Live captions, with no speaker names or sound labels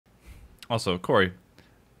Also, Corey,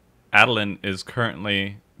 Adeline is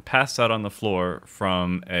currently passed out on the floor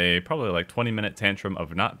from a probably like 20-minute tantrum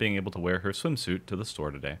of not being able to wear her swimsuit to the store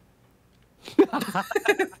today.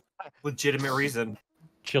 Legitimate reason.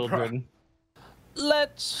 Children.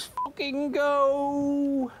 Let's fucking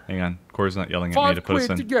go. Hang on, Corey's not yelling at me to put us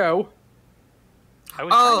in. to go.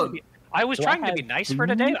 I was trying to be nice for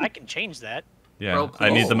today. I can change that. Yeah, Bro, I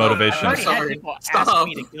need the motivation. I'm sorry. People ask Stop.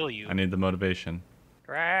 me to kill you. I need the motivation.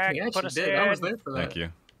 Drag, Yeah, put she us did. in. I was there for that. Thank you.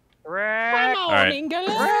 Drag, All right. England.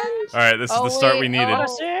 All right, this is the start we needed. put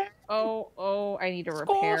us in. Oh, I need to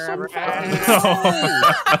Score repair some everything.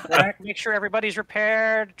 Drag, make sure everybody's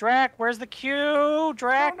repaired. Drag, where's the queue?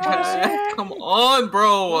 Drag, put us in. Come on,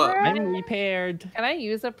 bro. I'm repaired. Can I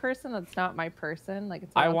use a person that's not my person? Like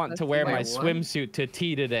it's I not want to supposed wear be my what? swimsuit to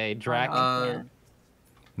tea today, Drac.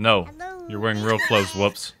 No, you're wearing real clothes.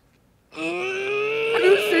 Whoops. Are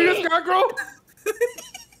you serious, girl?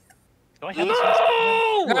 Do I have this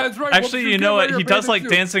one? Yeah, that's right. Actually, you know what? He does like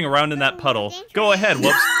dancing around in that puddle. Go ahead,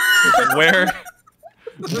 Whoops. Wear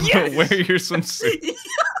your swimsuit.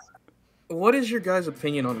 What is your guys'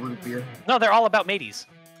 opinion on root beer? No, they're all about mateys.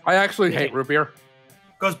 I actually hate root beer.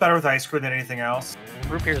 Goes better with ice cream than anything else.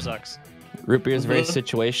 Root beer sucks. Root beer is very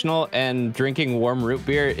situational, and drinking warm root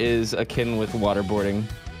beer is akin with waterboarding.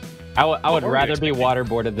 I would rather be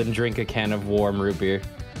waterboarded than drink a can of warm root beer.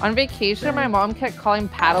 On vacation, my mom kept calling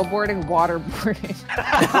paddleboarding waterboarding.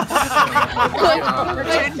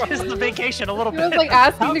 Changes the vacation a little She bit. was like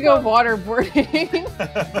asking to go waterboarding.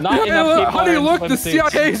 Not enough people Honey, are in look, the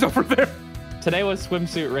swimsuits. CIA's over there. Today was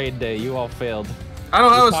swimsuit raid day. You all failed. I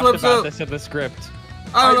don't know We how to talked swim, about so this in the script.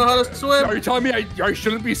 I don't know how to Are swim. you telling me I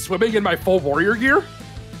shouldn't be swimming in my full warrior gear?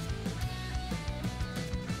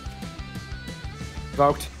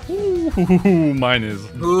 Voked. Ooh, mine is.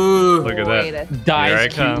 Ooh. Look at Wait that. a- Dies Here I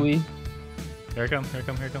come. Kiwi. Here I come. Here I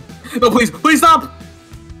come. Here I come. No, please, please stop.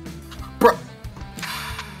 Bro.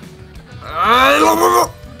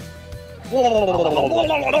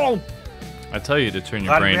 I tell you to turn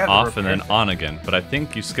your Glad we brain have the off and repair. then on again, but I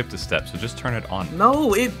think you skipped a step, so just turn it on.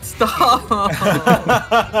 No, it stopped.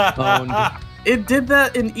 Owned. It did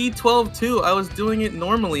that in E12 too. I was doing it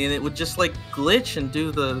normally and it would just like glitch and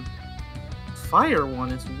do the fire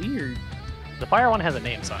one. It's weird. The fire one has a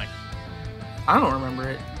name, Sonic. I don't remember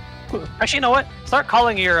it. Actually, you know what? Start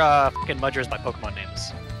calling your fucking Mudgers by Pokemon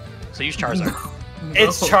names. So use Charizard.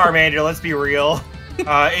 It's Charmander, let's be real.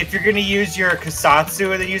 If you're gonna use your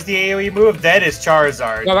Kasatsu and then use the AoE move, then it's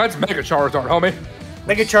Charizard. No, that's Mega Charizard, homie.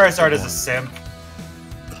 Mega Charizard is a simp.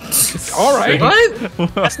 All right.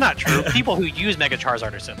 What? That's not true. People who use Mega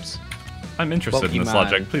Charizard are Sims. I'm interested in this Pokemon.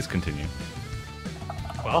 logic. Please continue.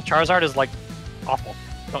 Well, Charizard is like awful.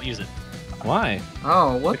 Don't use it. Why?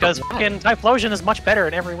 Oh, what Because the fucking Typhlosion is much better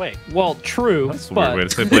in every way. Well, true, That's a but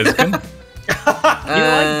weird way to say Blaziken. you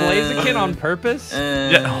like Blaziken on purpose?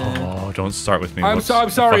 Yeah. Oh, don't start with me. I'm Whoops. I'm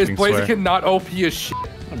sorry. Is Fucking swear. Blaziken not OP as shit?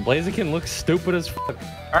 Blaziken looks stupid as fuck.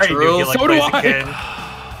 I already knew you like So do I. Blaziken.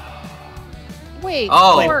 Wait,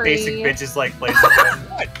 Oh. Like Corey. basic bitches like Blaziken.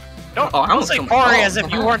 Oh, I Don't almost say killed Corey my- as if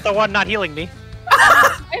you weren't the one not healing me.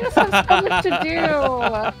 I just have so much to do.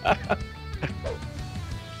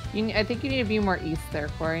 I think you need to be more east there,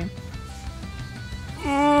 Corey. Ooh,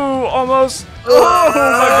 almost. Oh,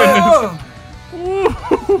 my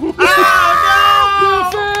goodness.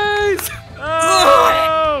 Face!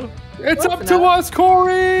 Oh! It's Close up to enough. us,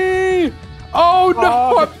 Corey! Oh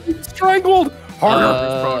no, I'm being strangled!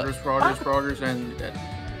 Harder! Froggers, and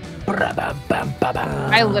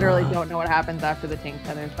I literally don't know what happens after the tank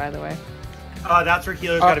feathers, by the way. That's where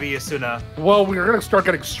healer's gotta be Asuna. Well, we're gonna start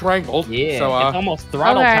getting strangled. Yeah, So, it's almost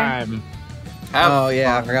throttle Okay. time. Oh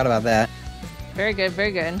yeah, I forgot about that. Very good,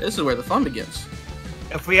 very good. This is where the fun begins.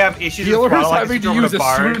 If we have issues with healers throttle, I can having switch to over use to a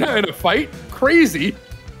Bard. Suna in a fight? Crazy!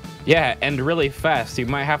 Yeah, and really fast. You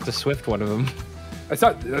might have to swift one of them. It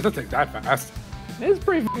doesn't take that fast. It's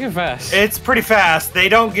pretty fucking fast. It's pretty fast. They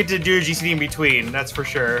don't get to do a GCD in between, that's for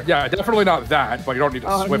sure. Yeah, definitely not that, but you don't need to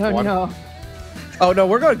Oh, swift no, one. no. Oh no,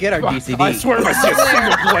 we're gonna get our DCD. I swear if I see a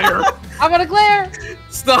single glare. I'm gonna glare!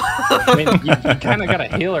 Stop. I mean, you kind of got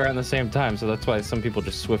a healer at the same time, so that's why some people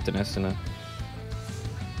just swift an Estina.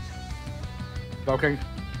 Okay.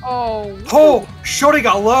 Oh. Oh, Shorty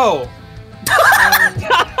got low.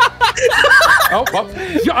 Oh, well,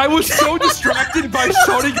 yeah, I was so distracted by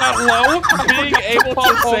Shorty got low. Being able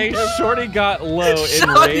to say Shorty got low in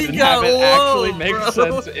Shorty raid and got have it low, actually make bro.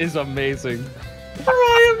 sense is amazing.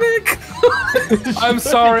 I'm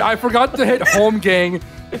sorry, I forgot to hit home gang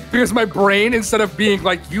because my brain, instead of being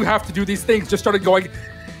like, you have to do these things, just started going,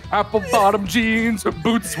 apple bottom jeans,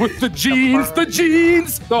 boots with the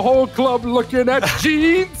jeans, the whole club looking at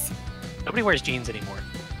jeans. Nobody wears jeans anymore.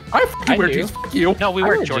 I fucking wear do. jeans. Fuck you. No, we I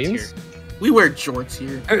wear wear jorts jeans. here. We wear jorts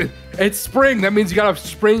here. It's spring. That means you gotta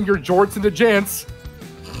spring your jorts into jants.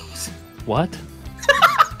 What?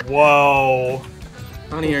 Whoa.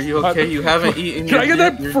 Honey, are you okay? You haven't eaten. Can I get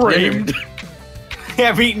that your framed? dinner.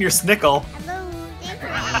 I've eaten your snickle.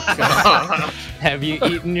 Have you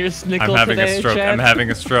eaten your snickle I'm having today, a stroke. Chad? I'm having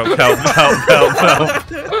a stroke. Help, help,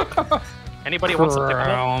 help, help. Anybody want some pickle?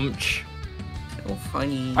 Crunch. Oh,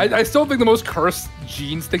 funny. I still think the most cursed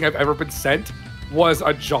jeans thing I've ever been sent was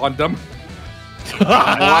a jondom.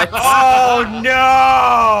 What? Oh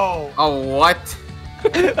no! Oh, what?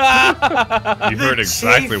 You heard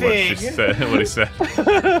exactly what she chafing. said. What he said.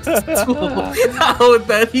 How would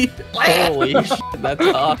that be? Holy shit, that's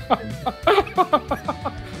awesome.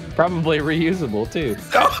 Probably reusable too. You can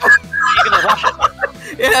wash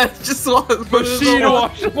it. Yeah, it's just Machine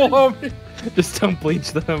washable, homie. Just don't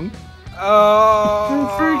bleach them.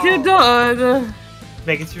 Oh. Freaking done.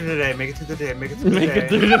 Make it through today. Make it through the day. Make it through the Make day. it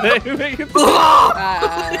through today. Make it through.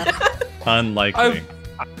 Unlikely.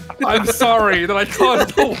 I'm sorry that I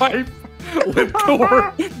caused the wife with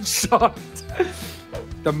door shut.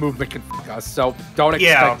 The movement can fuck us, so don't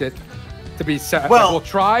expect it to be set. Well- We'll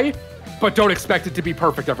try, but don't expect it to be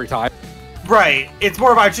perfect every time. Right. It's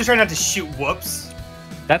more of I was just trying not to shoot whoops.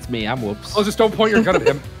 That's me. I'm whoops. I'll just don't point your gun at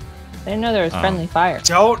him. I didn't know there was Oh. friendly fire.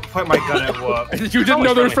 Don't point my gun at whoop. You didn't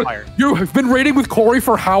know there was. friendly fire. You have been raiding with Corey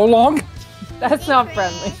for how long? That's not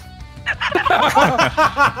friendly.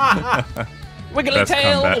 Wiggly Best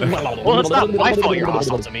tail. comeback. Well, it's not my fault you're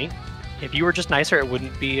hostile to me. If you were just nicer, it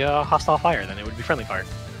wouldn't be a hostile fire. Then it would be friendly fire.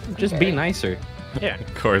 Just be nicer. Yeah.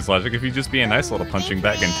 Corey's logic. If you just be a nice little punching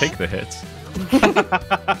bag and take the hits.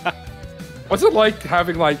 What's it like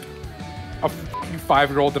having like a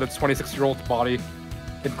 5-year-old and a 26-year-old's body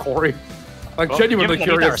in Corey? Like Well, genuinely given that he's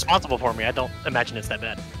not curious. responsible for me. I don't imagine it's that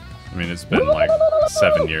bad. I mean, it's been like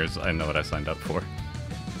 7 years. I know what I signed up for.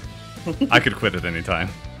 I could quit at any time.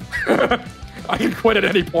 I can quit at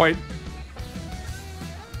any point.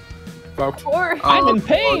 Folks. Or I'm in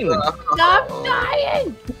pain. stop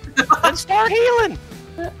dying. Then start healing.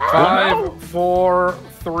 5, 4,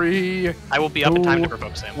 3. I will be up in time to 2,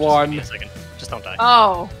 provoke Sam. Just 1. give me a second. Just don't die.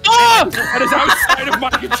 Oh. That is outside of my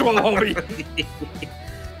control, homie.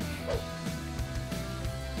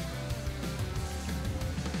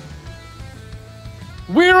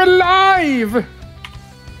 We're alive!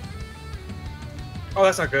 Oh,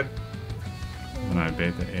 that's not good. And I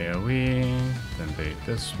bait the AoE, then bait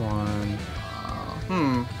this one.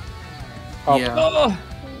 Hmm. Oh. Yeah. Oh,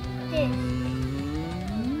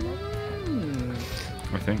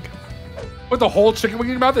 I think. Put the whole chicken wing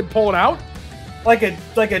in your mouth and pull it out? Like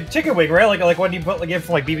a chicken wing, right? Like what do you put like give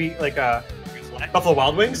from like BB like Buffalo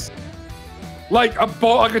Wild Wings? Like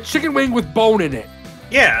a chicken wing with bone in it.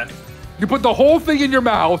 Yeah. You put the whole thing in your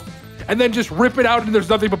mouth and then just rip it out and there's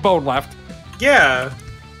nothing but bone left. Yeah.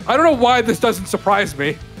 I don't know why this doesn't surprise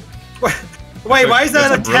me. Wait, why is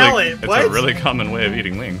that a It's talent? It's What? a really common way of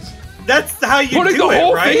eating wings. That's how you Putting do the it,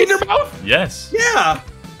 whole right? thing in your mouth? Yes. Yeah.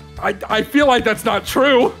 I feel like that's not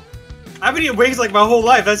true. I've been eating wings like my whole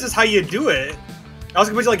life. That's just how you do it. I was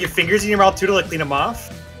gonna put like your fingers in your mouth too to like clean them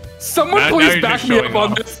off. Someone Now please you're back just me up showing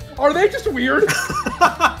on off. this. Are they just weird?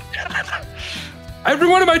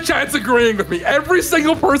 Everyone in my chat's agreeing with me. Every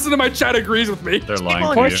single person in my chat agrees with me. They're lying Of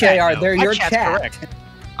to course you. they are. They're My your chat's chat. correct.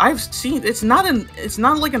 I've seen. It's not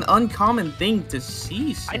like an uncommon thing to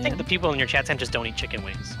see. I think the people in your chat just don't eat chicken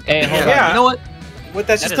wings. hey, hold Yeah. You know what? But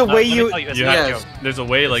that's That just is the not- way let me you. tell it's You not a have- Yes. joke. There's a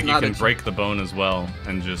way like It's you not can a- break the bone as well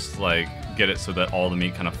and just like get it so that all the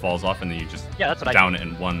meat kind of falls off and then you just Yeah, that's what I down do. it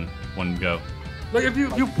in one go. Like if you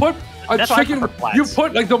put a That's why I chicken, prefer flats. you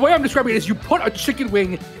put like the way I'm describing it is you put a chicken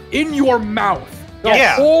wing in your mouth. The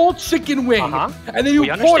Yeah. whole chicken wing, Uh-huh. and then you We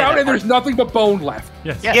pull it understand out that and there's nothing but bone left.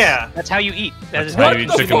 Yes. Yes, Yeah. That's how you eat. That is That's how What you eat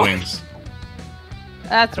the chicken fuck? wings.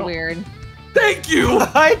 That's don't- weird. Thank you.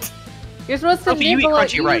 What? You're supposed to Sophie, you eat nibble,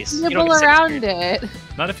 crunchy rice. You don't nibble get sick around scared. it.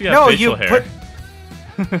 Not if you have No, facial you hair.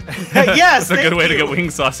 Yes. That's a good thank way to you. get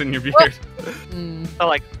wing sauce in your beard. Mm. So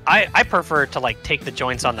like, I prefer to like take the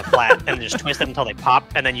joints on the flat and just twist them until they pop,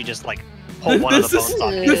 and then you just like pull one of the This is bones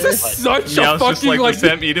off. this is But- such Yeah, a it's just fucking like, like does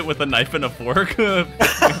Sam eat it with a knife and a fork? no.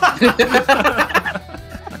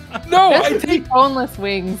 Best I to take eat boneless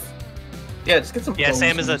wings. Yeah, just get some. Yeah,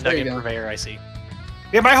 Sam is a bones. There you nugget go. purveyor. I see.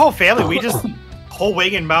 Yeah, my whole family, we just whole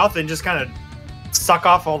wing in mouth and just kind of suck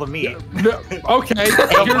off all the meat. no, okay.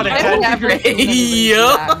 Don't You're- put it I've down. never Hey, seen anybody do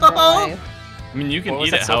that in real life. I mean, you can What was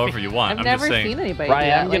eat that, it Sophie? however you want. I've I'm never just saying. seen anybody do Ryan,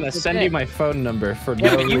 that. I'm like, gonna the send you dick. my phone number for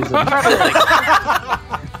Yeah, no but you reason. probably like,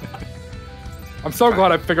 I'm so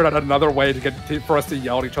glad I figured out another way to for us to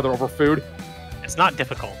yell at each other over food. It's not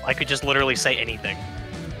difficult. I could just literally say anything.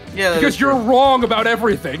 Yeah, Because you're wrong about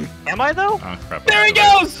everything. Am I though? Oh, crap. There he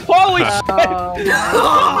goes! Holy shit!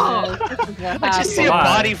 Oh, my goodness, this is what I just see a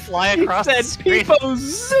happened. body fly across the Said screen. people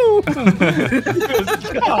zoom!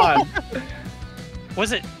 God.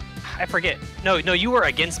 Was it? I forget. No, you were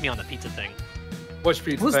against me on the pizza thing. Which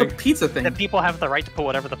pizza What's thing? the pizza thing? That people have the right to put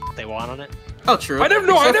whatever the f they want on it. Oh, true. I never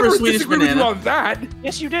know. I Except for never Swedish disagreed with you banana. on that.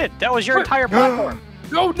 Yes, you did. That was your What? entire platform.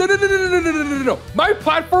 No. My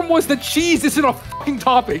platform was the cheese isn't a fucking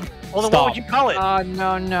topping. Well, then Stop. what would you call it? Oh,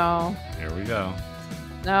 no. Here we go.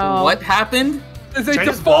 No. What happened? It's a Should I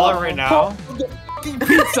just ball default it right now? of the fucking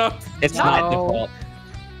pizza. It's No. not default.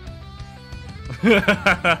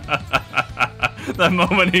 The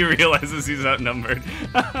moment he realizes he's outnumbered.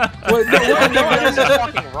 This is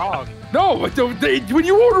fucking wrong. No, when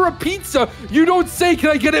you order a pizza, you don't say, "Can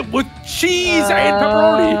I get it with cheese and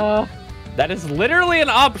pepperoni?" That is literally an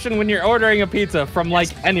option when you're ordering a pizza from like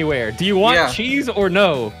anywhere. Do you want Yeah. cheese or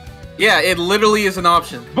no? Yeah, it literally is an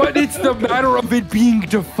option. But it's the matter of it being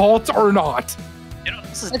default or not. You know,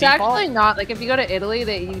 this is It's default. actually not. Like, if you go to Italy,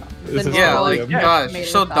 they eat This the is Yeah, normal, like, Yeah. gosh, tomato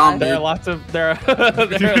so sauce. dumb, There are dude. lots of there are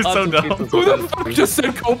lots You're of so dumb. pizzas Who the with fuck cheese. just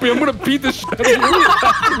said Kobe? I'm gonna beat the shit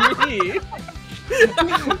out of you. Me.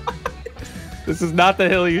 This is not the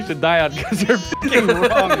hill you should die on because you're picking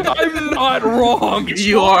wrong. I'm not wrong.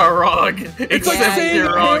 You are wrong. It's like Except saying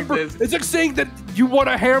you're wrong. it's like saying that you want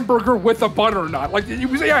a hamburger with a bun or not. Like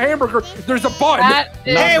you say a hamburger, there's a bun. That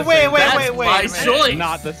is, Hey, wait. That's my choice.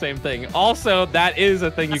 Not the same thing. Also, that is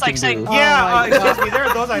a thing That's you like can saying, do. Yeah, my excuse me. There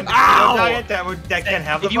are those on Ow! diet that can't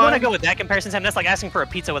have the If you want to bun. go with that comparison, Sam, that's like asking for a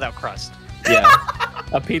pizza without crust. Yeah,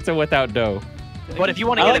 a pizza without dough. But if you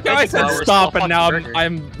want to I get like a how I pizza, said we're stop, still and now fucking burgers.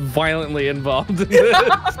 I'm violently involved in this.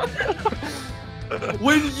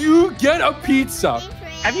 When you get a pizza,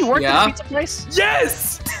 Have you worked Yeah. at a pizza place?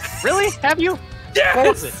 yes, Really? Have you? What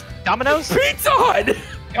was yes, it? Domino's? Pizza Hut.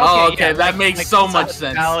 Oh, okay, yeah, that makes so Pizza much Hut's a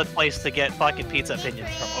sense. Valid place to get fucking pizza opinions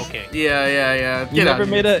from. Okay. Yeah. You Get out never of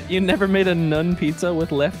made here. you never made a nun pizza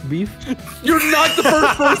with left beef? You're not the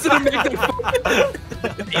first person to make that.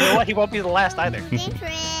 You know what? He won't be the last either.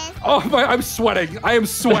 Oh my! I'm sweating. I am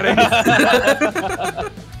sweating.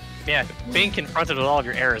 Yeah, being confronted with all of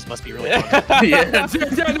your errors must be really fun. Yeah.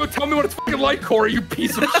 Yeah, no, tell me what it's fucking like, Corey. You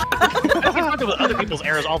piece of shit. I'm confronted with other people's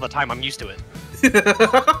errors all the time. I'm used to it.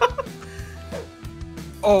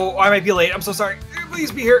 Oh, I might be late. I'm so sorry.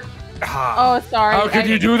 Please be here. Ah. Oh, sorry. How could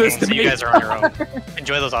you do this to So you me? guys are on your own.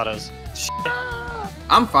 Enjoy those autos.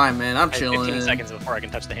 I'm fine, man. I'm I have chilling. 15 seconds before I can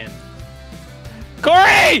touch the hand.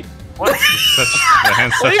 Corey! What? The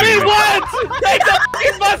hand's What do you mean touching what? Take the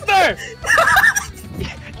fucking buster!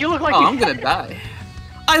 You look like Oh, you I'm gonna die.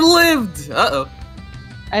 I lived. Uh-oh.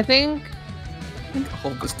 I think I'll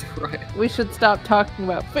hold this to right. we should stop talking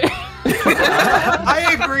about food.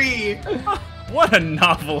 I agree. What a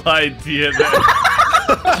novel idea there.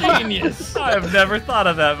 Genius. I have never thought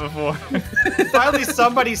of that before. Finally,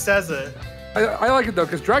 somebody says it. I like it though,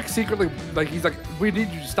 because Drake secretly, like, he's like, we need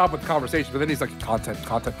you to stop with the conversation, but then he's like, content.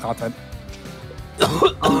 For the content.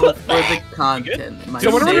 My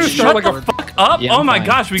So what are we gonna nation start, like, for a the- Fuck up! Yeah, Oh I'm my fine.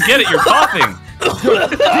 gosh, we get it. You're coughing.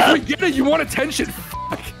 We get it. You want attention.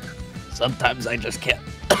 Sometimes I just can't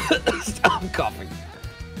stop coughing.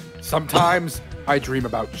 Sometimes I dream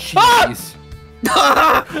about cheese.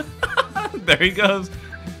 There he goes.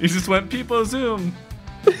 You just went peepo zoom.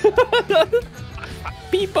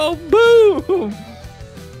 Peepo boom!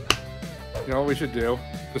 You know what we should do?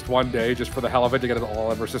 Just one day, just for the hell of it, to get it all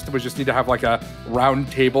out of our system, we just need to have like a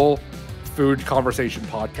round table food conversation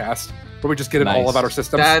podcast where we just get it all Nice. about our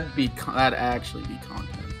systems. That'd actually be content.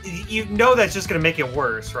 You know that's just gonna make it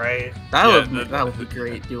worse, right? That Yeah, would be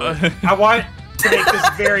great. Do it. I want to make this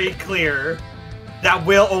very clear. That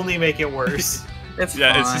will only make it worse. It's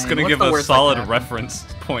Yeah, it's just fine. gonna What's give the a worst that solid can happen? reference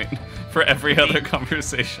point for every other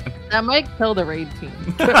conversation. That might kill the raid team.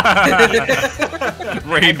 I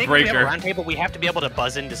Raid think when we have a breaker. round table, we have to be able to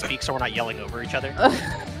buzz in to speak so we're not yelling over each other.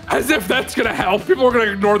 As if that's gonna help. People are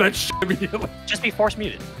gonna ignore that shit immediately. Just be force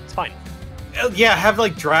muted. It's fine. Yeah, have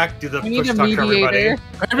like Drak do the We need push a talk to everybody. mediator.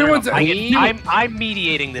 Everyone's. I'm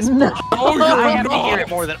mediating this. No. bullshit. Oh, you're I have to not. hear it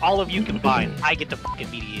more than all of you combined. I get to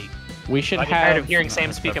fucking mediate. We should I'm tired of have hearing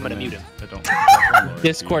Sam speak. I'm gonna mute him. I don't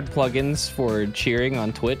Discord plugins for cheering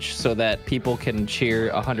on Twitch so that people can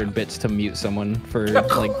cheer 100 bits to mute someone for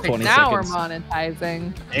like 20 Now we're seconds.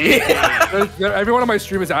 monetizing. Everyone on my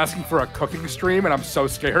stream is asking for a cooking stream, and I'm so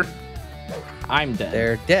scared. I'm dead.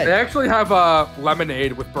 They're They dead. actually have a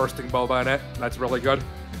lemonade with bursting boba in it. And that's really good.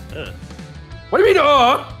 Ugh. What do you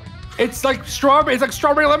mean? It's like strawberry. It's like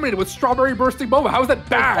strawberry lemonade with strawberry bursting boba. How is that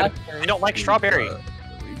bad? I don't like strawberry.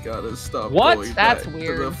 gotta stop What? going That's back to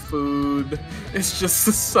weird. the food. It's just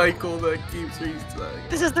a cycle that keeps resetting.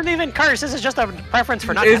 This isn't even curse. This is just a preference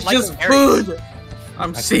for not It's liking just berries. food.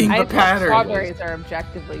 I'm seeing I the think pattern. strawberries are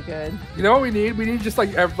objectively good. You know what we need? We need just like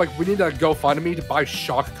we need a GoFundMe to buy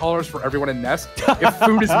shock collars for everyone in Nest. If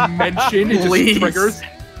food is mentioned, it Please. just triggers.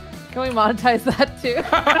 Can we monetize that too?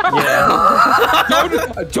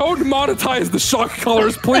 Don't monetize the shock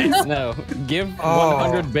collars, please. No, give Oh.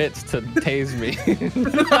 100 bits to tase me.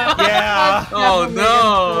 Yeah. Oh Definitely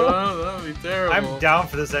no, that would be terrible. I'm down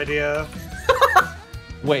for this idea.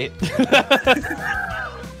 Wait.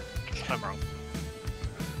 I'm wrong.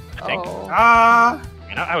 I think. Oh. Ah.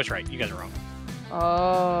 I was right. You guys are wrong.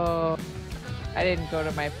 Oh. I didn't go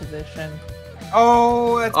to my position.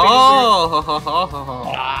 Oh, that's Oh.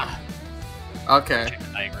 Ah. Okay. Check the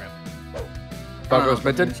diagram. Doggo's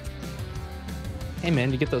minted. Hey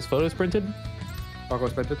man, you get those photos printed?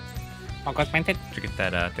 Doggo's minted. Did you get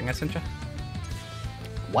that thing I sent you?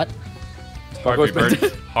 What? Doggo's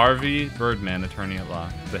Harvey Birdman, attorney at law,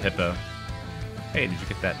 the hippo. Hey, did you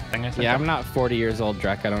get that thing I sent Yeah, you? I'm not 40 years old,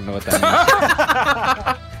 Drak. I don't know what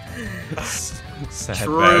that means. Sad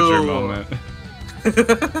True. badger moment.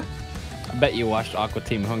 I bet you watched Aqua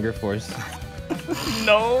Team Hunger Force.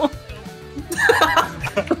 No.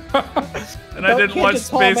 And I didn't kid watch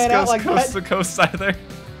just call Space man out Ghost like Coast that. to Coast either.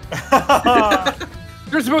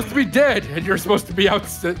 You're supposed to be dead, and you're supposed to be out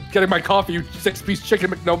getting my coffee, you 6-piece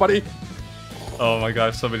chicken McNobody. Oh my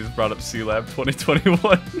gosh, somebody just brought up C Lab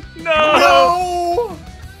 2021. No! No.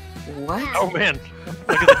 What? Oh man,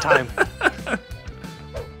 look at the time.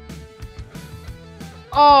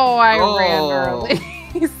 Oh, I Oh. ran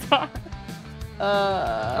early. Sorry.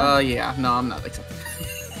 Yeah. No, I'm not accepting.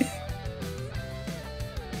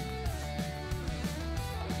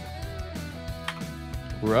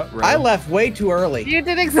 I left way too early. You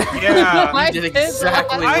did exactly Yeah, what I You did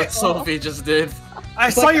exactly I- what Sophie just did. I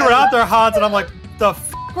saw you run out there, Hans, and I'm like, the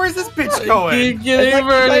f***? Where's this bitch Keep going? getting It's like-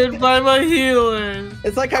 murdered like- by my healers.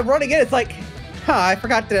 It's like I'm running in. It's like, I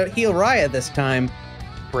forgot to heal Raya this time.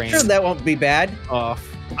 Brain Sure, that won't be bad. off.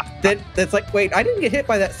 That's like, wait, I didn't get hit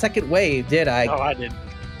by that second wave, did I? Oh, I did.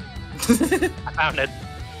 I found it.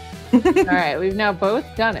 All right, we've now both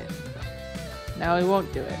done it. Now we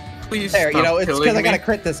won't do it. Please There, you stop know, it's killing because I got me. a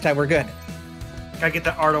crit this time. We're good. Gotta get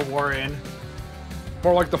the Art of War in.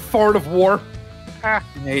 More like the fart of war. I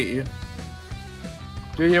hate you.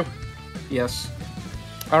 Do you? Yes.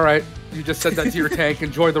 All right. You just said that to your tank.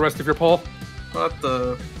 Enjoy the rest of your pull. What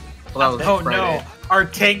the? Well, that was Oh Friday. no, our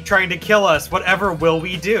tank trying to kill us. Whatever will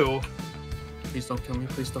we do? Please don't kill me.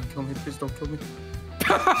 Please don't kill me. Please don't kill me.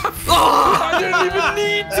 I didn't even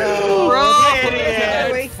need to. Bro!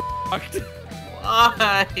 Idiot. Fucked.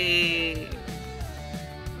 Why?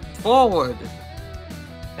 Forward.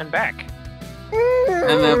 And back.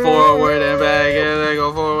 And then forward and back, and then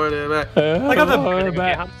go forward and back. Like on the-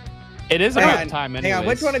 Yeah. It is Hang about on, time anyways. hang on,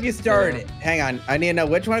 which one of you started it? Hang on, I need to know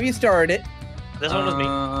which one of you started it. This one was me.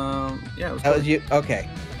 Yeah, it was That was you. Okay.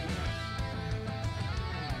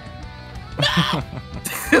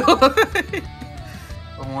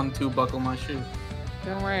 I want to buckle my shoe.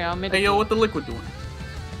 Don't worry, I'll mitigate. Hey, yo, what the liquid doing?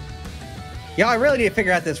 Yeah, I really need to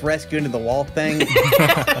figure out this rescue into the wall thing.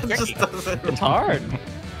 It just doesn't. It's hard.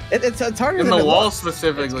 It's harder In than the it wall looks.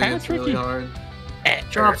 specifically, kinda it's really tricky. hard.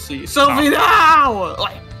 Drop C. Sophie, no!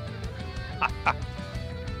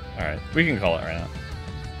 Alright, we can call it right now.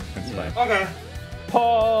 It's fine. Okay.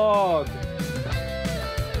 Pog.